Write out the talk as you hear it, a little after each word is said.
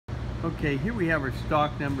Okay, here we have our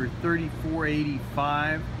stock number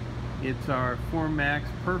 3485. It's our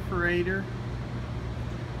Formax-perforator.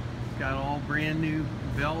 It's got all brand new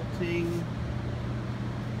belting.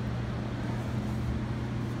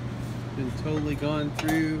 Been totally gone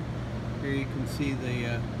through. Here you can see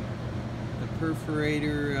the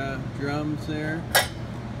perforator drums there.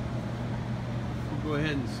 We'll go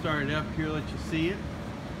ahead and start it up here, let you see it.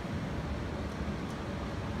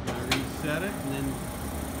 Reset it and then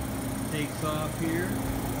takes off here.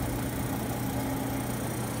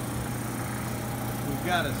 We've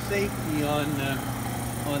got a safety on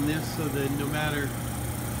this so that no matter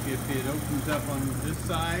if it opens up on this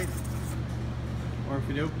side or if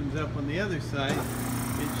it opens up on the other side,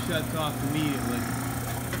 it shuts off immediately.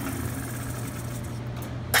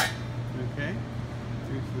 Okay,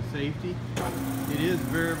 here's the safety. It is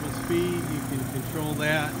variable speed. You can control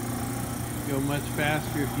that. Go much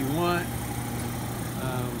faster if you want.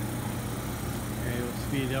 Okay, we'll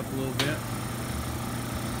speed it up a little bit.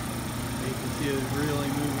 You can see it's really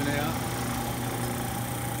moving out.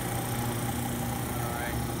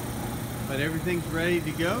 Alright. But everything's ready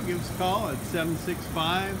to go. Give us a call at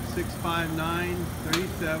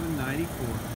 765-659-3794.